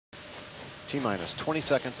T-minus 20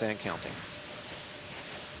 seconds and counting.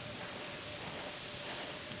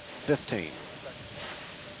 15,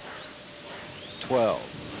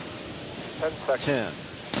 12, 10,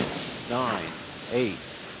 9, 8,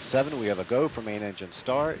 7. We have a go for main engine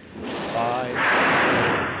start.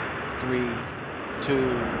 5, 3, 2,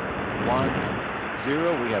 1,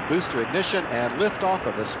 0. We have booster ignition and liftoff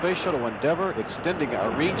of the Space Shuttle Endeavour, extending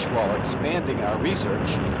our reach while expanding our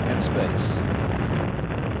research in space.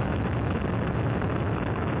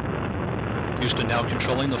 Houston now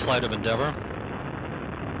controlling the flight of Endeavour.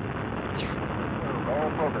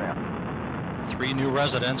 Roll program. 3 new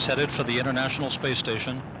residents headed for the International Space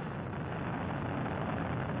Station.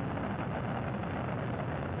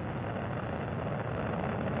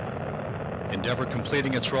 Endeavour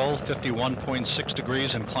completing its roll, 51.6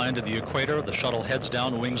 degrees inclined to the equator. The shuttle heads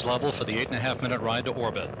down wings level for the 8.5-minute ride to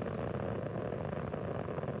orbit.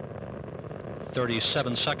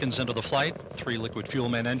 37 seconds into the flight, 3 liquid fuel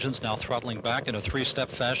main engines now throttling back in a 3-step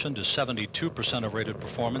fashion to 72% of rated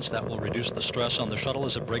performance. That will reduce the stress on the shuttle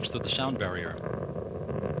as it breaks through the sound barrier.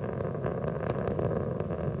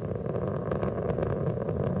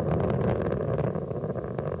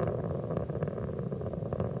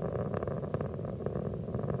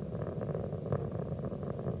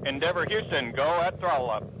 Endeavour Houston, go at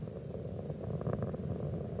throttle up.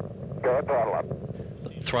 Go at throttle up.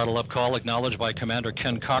 Throttle up call acknowledged by Commander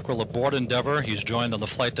Ken Cockrell aboard Endeavour. He's joined on the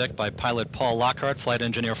flight deck by pilot Paul Lockhart, flight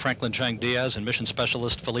engineer Franklin Chang Diaz, and mission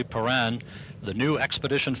specialist Philippe Perrin. The new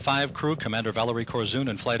Expedition 5 crew, Commander Valerie Korzoun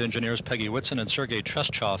and flight engineers Peggy Whitson and Sergei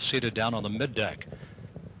Trestchov, seated down on the middeck.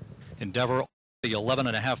 Endeavour,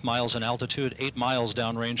 11.5 miles in altitude, 8 miles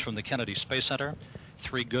downrange from the Kennedy Space Center.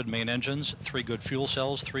 3 good main engines, 3 good fuel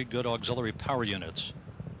cells, 3 good auxiliary power units.